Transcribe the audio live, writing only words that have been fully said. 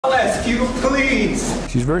I'll ask you, please.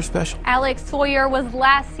 She's very special. Alex Sawyer was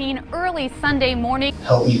last seen early Sunday morning.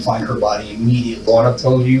 Help me find her body immediately. Want to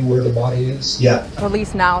tell you where the body is? Yeah.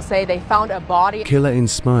 Police now say they found a body. Killer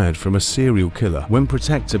inspired from a serial killer when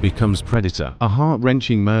protector becomes predator. A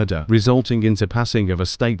heart-wrenching murder resulting into passing of a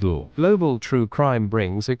state law. Global True Crime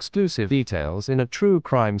brings exclusive details in a true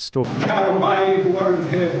crime story. Almighty word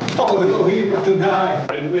him. Oh, no, he will deny.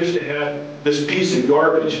 I wish to have this piece of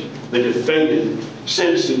garbage, the defendant,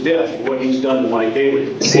 sentenced to death for what he's done to my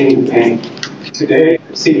Kaylee. Seeing pain. Today,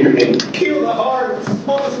 see your name. Heal the hearts,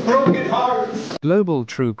 most broken hearts. Global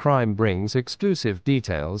True Crime brings exclusive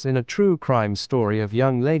details in a true crime story of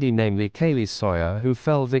young lady namely Kaylee Sawyer who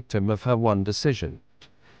fell victim of her one decision.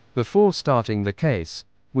 Before starting the case,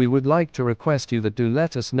 we would like to request you that do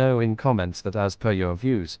let us know in comments that as per your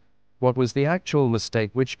views, what was the actual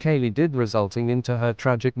mistake which Kaylee did resulting into her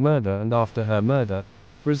tragic murder, and after her murder,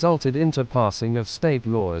 resulted into passing of state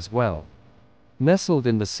law as well. Nestled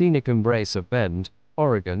in the scenic embrace of Bend,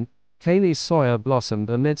 Oregon, Kaylee Sawyer blossomed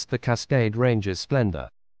amidst the Cascade Range's splendor.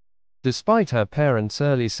 Despite her parents'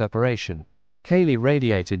 early separation, Kaylee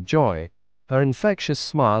radiated joy, her infectious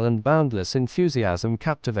smile and boundless enthusiasm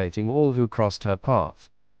captivating all who crossed her path.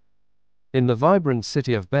 In the vibrant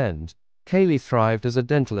city of Bend, Kaylee thrived as a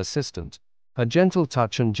dental assistant, her gentle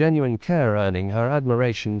touch and genuine care earning her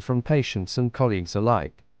admiration from patients and colleagues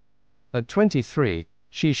alike. At 23,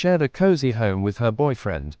 she shared a cozy home with her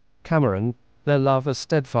boyfriend, Cameron, their love a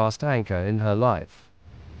steadfast anchor in her life.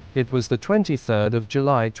 It was the 23rd of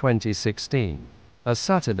July 2016, a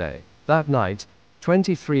Saturday. That night,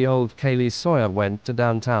 23-year-old Kaylee Sawyer went to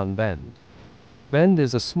downtown Bend. Bend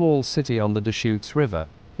is a small city on the Deschutes River,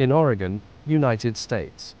 in Oregon, United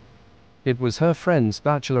States. It was her friend's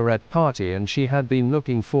bachelorette party and she had been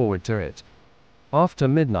looking forward to it. After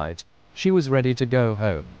midnight, she was ready to go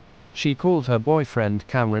home. She called her boyfriend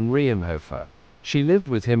Cameron Reimhofer. She lived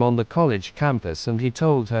with him on the college campus and he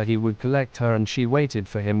told her he would collect her and she waited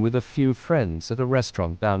for him with a few friends at a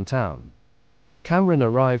restaurant downtown. Cameron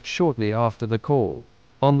arrived shortly after the call.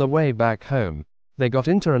 On the way back home, they got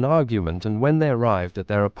into an argument and when they arrived at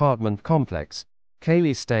their apartment complex,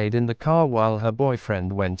 Kaylee stayed in the car while her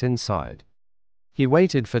boyfriend went inside. He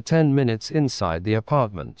waited for 10 minutes inside the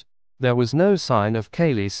apartment. There was no sign of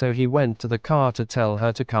Kaylee, so he went to the car to tell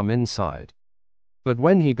her to come inside. But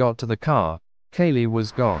when he got to the car, Kaylee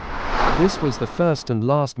was gone. This was the first and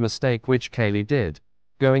last mistake which Kaylee did,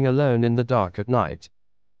 going alone in the dark at night.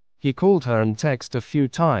 He called her and texted a few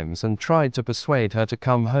times and tried to persuade her to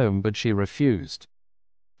come home, but she refused.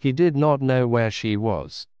 He did not know where she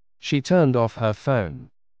was. She turned off her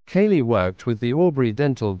phone. Kaylee worked with the Aubrey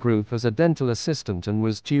Dental Group as a dental assistant and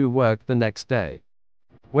was due work the next day.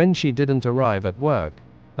 When she didn't arrive at work,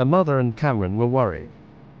 her mother and Cameron were worried.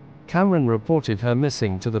 Cameron reported her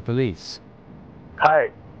missing to the police.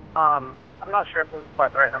 Hi. I'm not sure if this is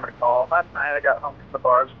quite the right number to call. Last night I got home from the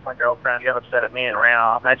bars with my girlfriend. She got upset at me and ran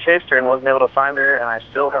off. And I chased her and wasn't able to find her, and I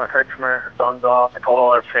still haven't heard from her. Her phone's off. I told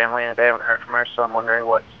all her family and they haven't heard from her, so I'm wondering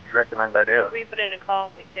what you recommend I do. We put in a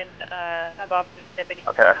call. We can have officers deputy.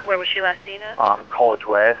 Okay. Where was she last seen at? College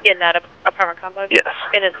Way. In that apartment complex? Yes.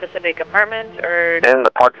 In a specific apartment, or? In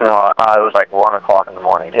the parking lot. It was like 1 o'clock in the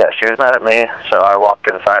morning. Yeah, she was mad at me, so I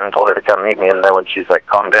walked inside and told her to come meet me, and then when she's like,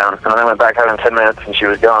 calmed down. And then I went back out in 10 minutes and she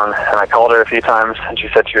was gone, and I called her a few times and she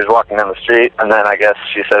said she was walking down the street, and then I guess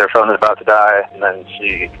she said her phone was about to die, and then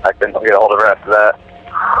I couldn't get a hold of her after that.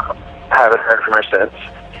 Haven't heard from her since.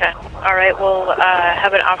 Okay. All right, we'll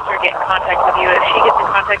have an officer get in contact with you. If she gets in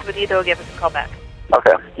contact with you, they'll give us a call back.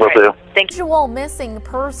 Okay, will do. Thank you. Usual missing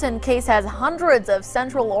person case has hundreds of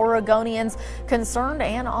Central Oregonians concerned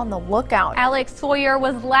and on the lookout. Alex Sawyer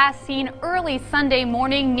was last seen early Sunday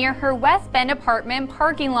morning near her West Bend apartment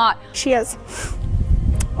parking lot. She has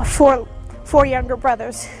four younger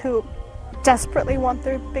brothers who desperately want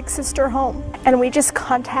their big sister home, and we just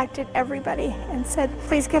contacted everybody and said,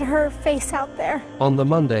 please get her face out there. On the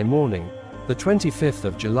Monday morning, the 25th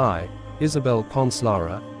of July, Isabel Ponce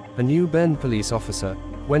Lara, a New Bend police officer,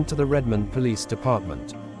 went to the Redmond Police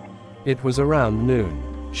Department. It was around noon.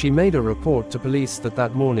 She made a report to police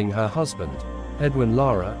that morning her husband, Edwin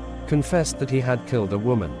Lara, confessed that he had killed a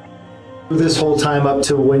woman. This whole time up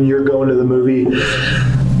to when you're going to the movie,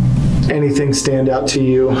 anything stand out to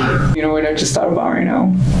you? You know what I just thought about right now?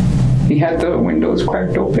 He had the windows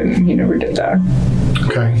cracked open. He never did that.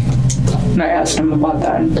 Okay. And I asked him about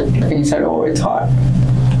that, and he said, oh, it's hot.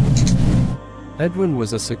 Edwin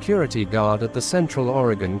was a security guard at the Central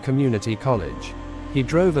Oregon Community College. He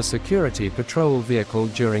drove a security patrol vehicle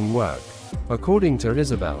during work. According to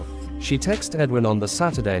Isabel, She texted Edwin on the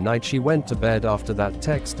Saturday night. She went to bed after that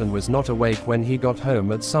text and was not awake when he got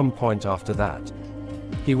home at some point after that.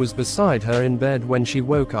 He was beside her in bed when she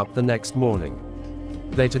woke up the next morning.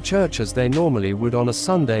 They to church as they normally would on a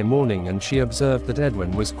Sunday morning, and she observed that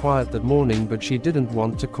Edwin was quiet that morning, but she didn't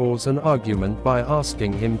want to cause an argument by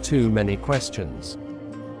asking him too many questions.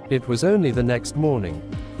 It was only the next morning,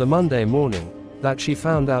 the Monday morning, that she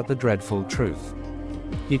found out the dreadful truth.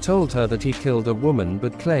 He told her that he killed a woman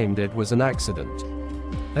but claimed it was an accident.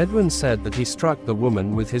 Edwin said that he struck the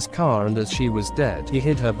woman with his car, and as she was dead, he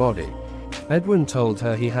hid her body. Edwin told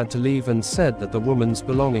her he had to leave and said that the woman's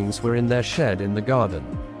belongings were in their shed in the garden.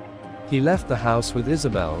 He left the house with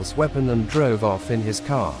Isabel's weapon and drove off in his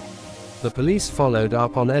car. The police followed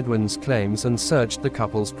up on Edwin's claims and searched the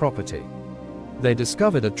couple's property. They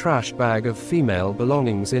discovered a trash bag of female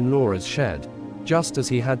belongings in Laura's shed, just as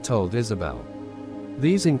he had told Isabel.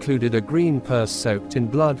 These included a green purse soaked in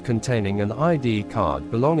blood containing an ID card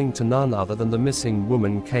belonging to none other than the missing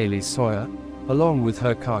woman Kaylee Sawyer, along with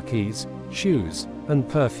her car keys, shoes, and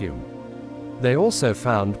perfume. They also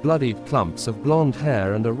found bloodied clumps of blonde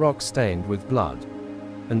hair and a rock stained with blood.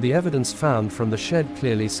 And the evidence found from the shed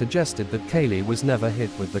clearly suggested that Kaylee was never hit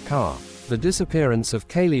with the car. The disappearance of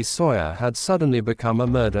Kaylee Sawyer had suddenly become a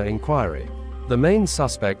murder inquiry. The main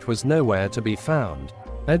suspect was nowhere to be found.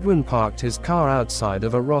 Edwin parked his car outside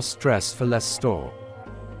of a Ross Dress for Less store.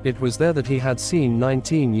 It was there that he had seen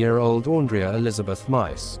 19-year-old Aundreah Elizabeth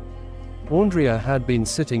Maes. Aundreah had been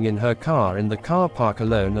sitting in her car in the car park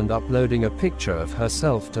alone and uploading a picture of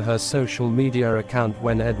herself to her social media account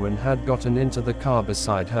when Edwin had gotten into the car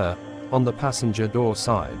beside her, on the passenger door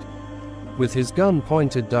side. With his gun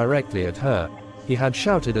pointed directly at her, he had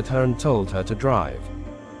shouted at her and told her to drive.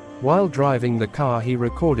 While driving the car, he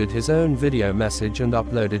recorded his own video message and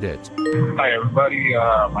uploaded it. Hi everybody,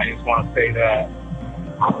 I just want to say that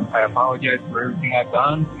I apologize for everything I've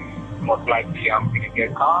done. Most likely I'm going to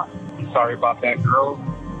get caught. I'm sorry about that girl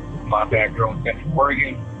in Salem,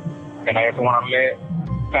 Oregon. And I just want to let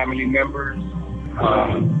family members,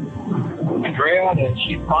 Aundreah, that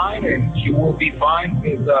she's fine and she will be fine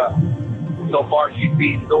because so far she's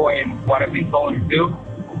been doing what I've been told to do.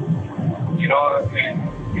 You know,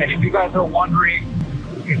 and if you guys are wondering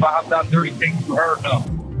if I have done dirty things to her, no.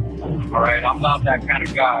 All right, I'm not that kind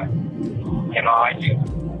of guy. You know, I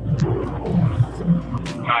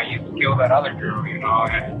used to kill that other girl, you know,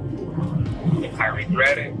 and I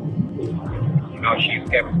regret it. You know, she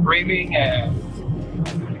kept screaming and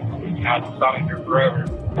I had to silence her forever.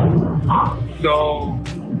 So,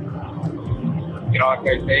 you know, like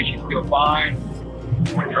I say, she's still fine.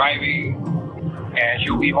 We're driving and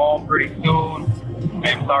she'll be home pretty soon.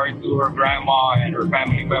 I'm sorry to her grandma and her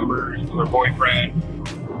family members, to her boyfriend.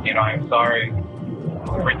 You know, I'm sorry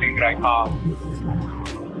for everything that I caused.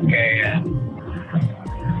 Okay, and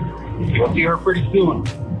you'll see her pretty soon.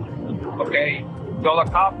 Okay? Tell the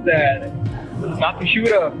cops that not to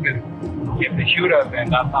shoot us, because if they shoot us, then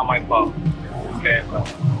that's not my fault. Okay, so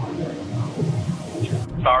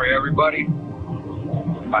sorry everybody.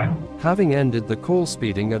 Bye. Having ended the call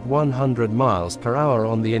speeding at 100 miles per hour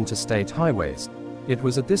on the interstate highways, it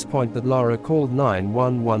was at this point that Lara called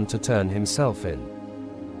 911 to turn himself in.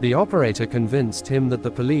 The operator convinced him that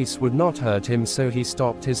the police would not hurt him, so he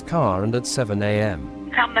stopped his car, and at 7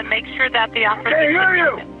 a.m. Tell them to make sure that the officer... Hey, hear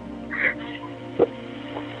you!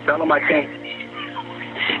 Tell him I can't.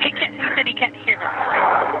 He said he can't hear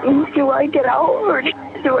us. Do I get out or do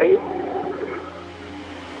I...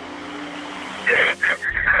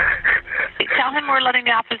 Tell him we're letting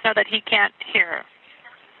the officer know that he can't hear.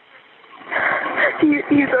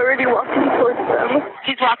 He's already walking towards them.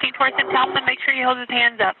 He's walking towards them. Tell him to make sure he holds his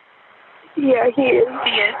hands up. Yeah, he is.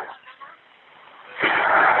 He is.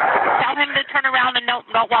 Tell him to turn around and don't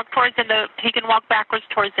walk towards them. He can walk backwards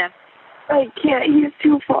towards them. I can't. He's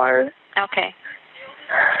too far. Okay.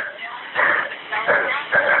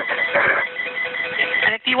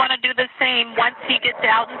 And if you want to do the same, once he gets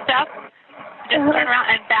out and stuff, just turn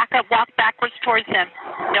around and walk backwards towards them.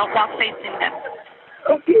 Don't walk facing them.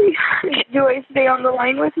 Okay. Do I stay on the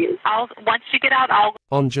line with you? Once you get out, I'll...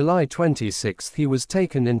 On July 26th, he was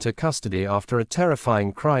taken into custody after a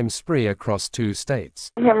terrifying crime spree across 2 states.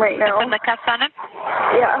 Him right now. Put the cuffs on him?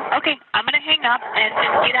 Yeah. Okay, I'm going to hang up and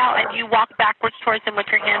just get out and you walk backwards towards him with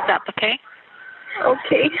your hands up, okay?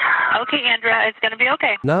 Okay. Okay, Aundreah, it's going to be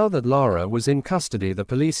okay. Now that Lara was in custody, the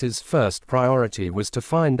police's first priority was to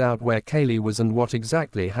find out where Kaylee was and what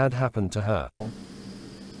exactly had happened to her.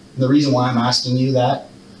 The reason why I'm asking you that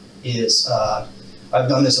is I've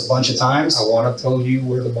done this a bunch of times. I want to tell you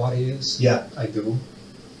where the body is. Yeah, I do.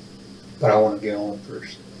 But I want to get home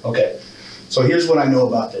first. Okay. So here's what I know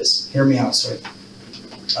about this. Hear me out, sir.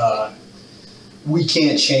 We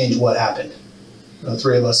can't change what happened, the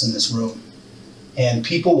three of us in this room. And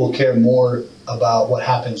people will care more about what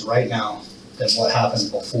happens right now than what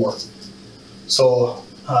happened before. So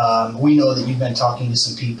we know that you've been talking to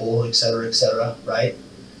some people, et cetera, right?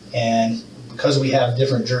 And because we have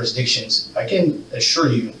different jurisdictions, I can assure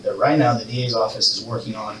you that right now the DA's office is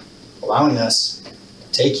working on allowing us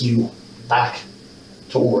to take you back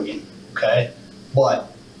to Oregon, okay?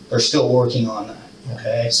 But they're still working on that,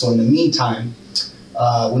 okay? So in the meantime,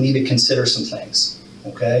 we need to consider some things,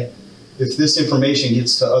 okay? If this information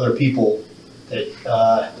gets to other people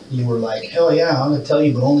that you were like, hell yeah, I'm gonna tell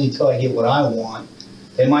you, but only until I get what I want,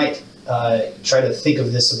 they might try to think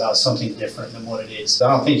of this about something different than what it is.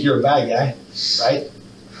 I don't think you're a bad guy, right?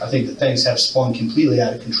 I think that things have spun completely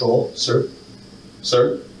out of control, sir.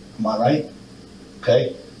 Sir, am I right?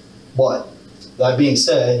 Okay, but that being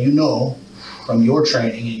said, you know from your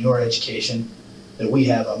training and your education that we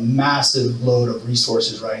have a massive load of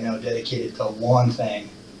resources right now dedicated to one thing,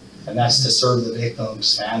 and that's to serve the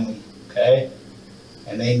victim's family, okay?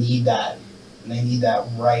 And they need that, and they need that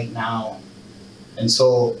right now. And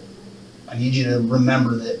so I need you to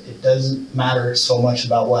remember that it doesn't matter so much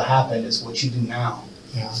about what happened, it's what you do now.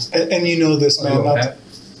 Yeah, and you know this, man.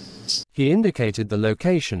 He indicated the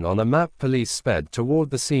location on a map. Police sped toward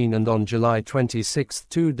the scene, and on July 26,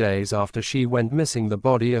 2 days after she went missing, the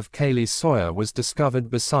body of Kaylee Sawyer was discovered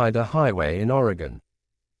beside a highway in Oregon.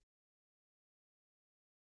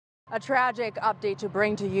 A tragic update to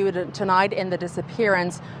bring to you tonight in the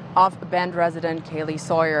disappearance of Bend resident Kaylee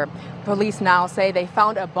Sawyer. Police now say they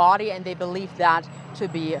found a body, and they believe that to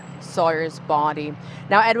be Sawyer's body.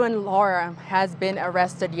 Now, Edwin Lara has been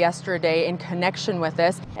arrested yesterday in connection with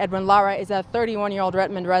this. Edwin Lara is a 31-year-old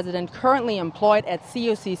Redmond resident currently employed at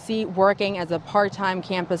COCC, working as a part-time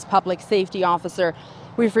campus public safety officer.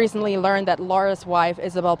 We've recently learned that Lara's wife,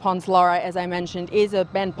 Isabel Pons Lara, as I mentioned, is a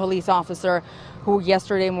Bend police officer who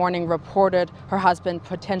yesterday morning reported her husband's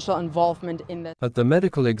potential involvement in the... At the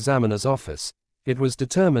medical examiner's office, it was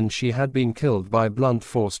determined she had been killed by blunt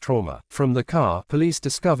force trauma. From the car, police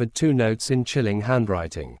discovered 2 notes in chilling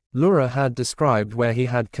handwriting. Lara had described where he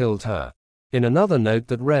had killed her. In another note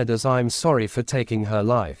that read as, "I'm sorry for taking her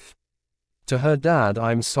life. To her dad,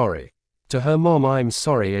 I'm sorry. To her mom, I'm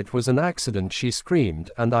sorry, it was an accident," she screamed,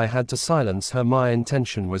 "and I had to silence her. My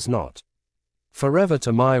intention was not. Forever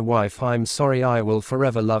to my wife, I'm sorry, I will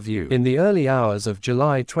forever love you." In the early hours of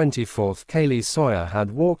July 24, Kaylee Sawyer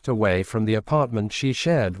had walked away from the apartment she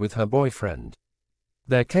shared with her boyfriend.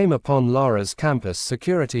 There came upon Lara's campus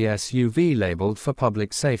security SUV labeled for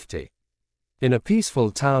public safety. In a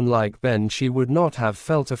peaceful town like Bend, she would not have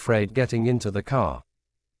felt afraid getting into the car.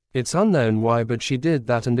 It's unknown why, but she did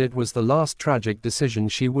that, and it was the last tragic decision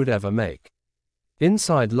she would ever make.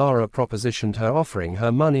 Inside, Lara propositioned her, offering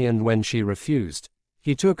her money, and when she refused,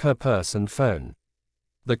 he took her purse and phone.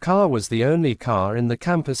 The car was the only car in the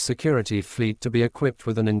campus security fleet to be equipped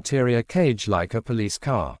with an interior cage like a police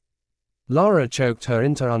car. Lara choked her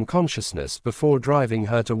into unconsciousness before driving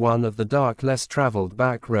her to one of the dark, less traveled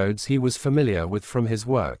back roads he was familiar with from his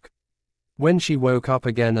work. When she woke up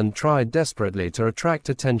again and tried desperately to attract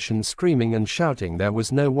attention, screaming and shouting, there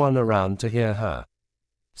was no one around to hear her.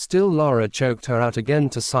 Still, Lara choked her out again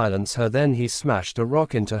to silence her. Then he smashed a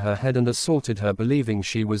rock into her head and assaulted her. Believing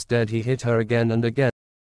she was dead, he hit her again and again.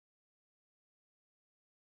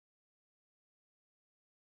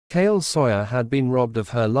 Kaylee Sawyer had been robbed of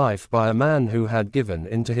her life by a man who had given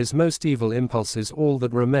in to his most evil impulses. All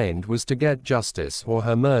that remained was to get justice or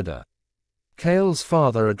her murder. Kaylee's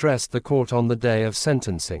father addressed the court on the day of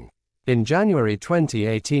sentencing. In January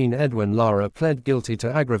 2018, Edwin Lara pled guilty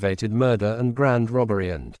to aggravated murder and grand robbery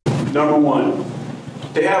and... Number 1,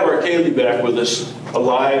 to have our Kaylee back with us,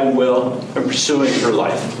 alive and well, and pursuing her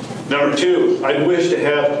life. Number 2, I'd wish to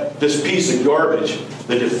have this piece of garbage,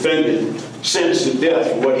 the defendant, sentenced to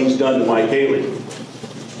death for what he's done to my Kaylee.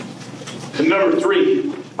 And number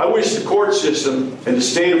 3, I wish the court system and the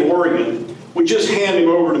state of Oregon would just hand him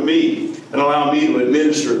over to me and allow me to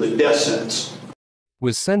administer the death sentence.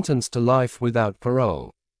 Was sentenced to life without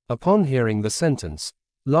parole. Upon hearing the sentence,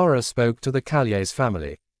 Lara spoke to the Kaylee's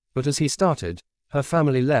family, but as he started, her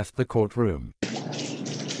family left the courtroom.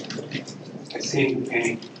 I see your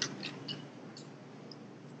pain.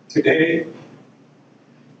 Today,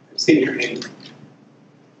 I see your pain.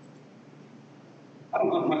 I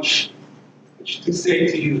don't have much to say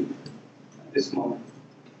to you at this moment.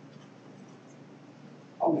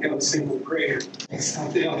 I only have a single prayer. It's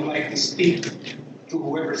something I'd like to speak to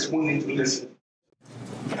whoever's willing to listen.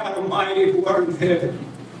 God Almighty, who art in heaven,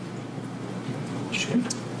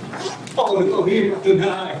 I want to go here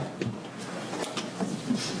tonight.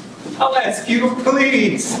 I'll ask you to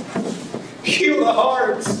please heal the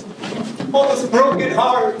hearts, all those broken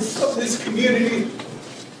hearts of this community.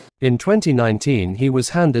 In 2019, he was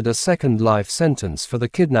handed a second life sentence for the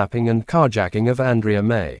kidnapping and carjacking of Aundreah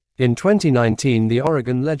Maes. In 2019, the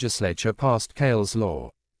Oregon legislature passed Kaylee's law.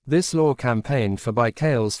 This law campaigned for by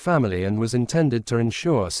Kaylee's family and was intended to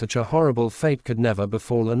ensure such a horrible fate could never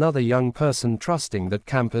befall another young person, trusting that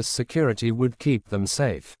campus security would keep them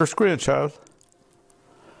safe. First grandchild,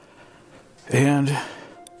 and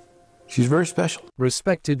she's very special.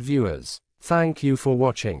 Respected viewers, thank you for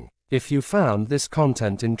watching. If you found this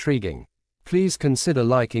content intriguing, please consider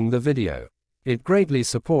liking the video. It greatly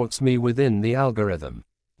supports me within the algorithm.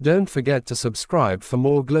 Don't forget to subscribe for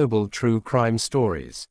more global true crime stories.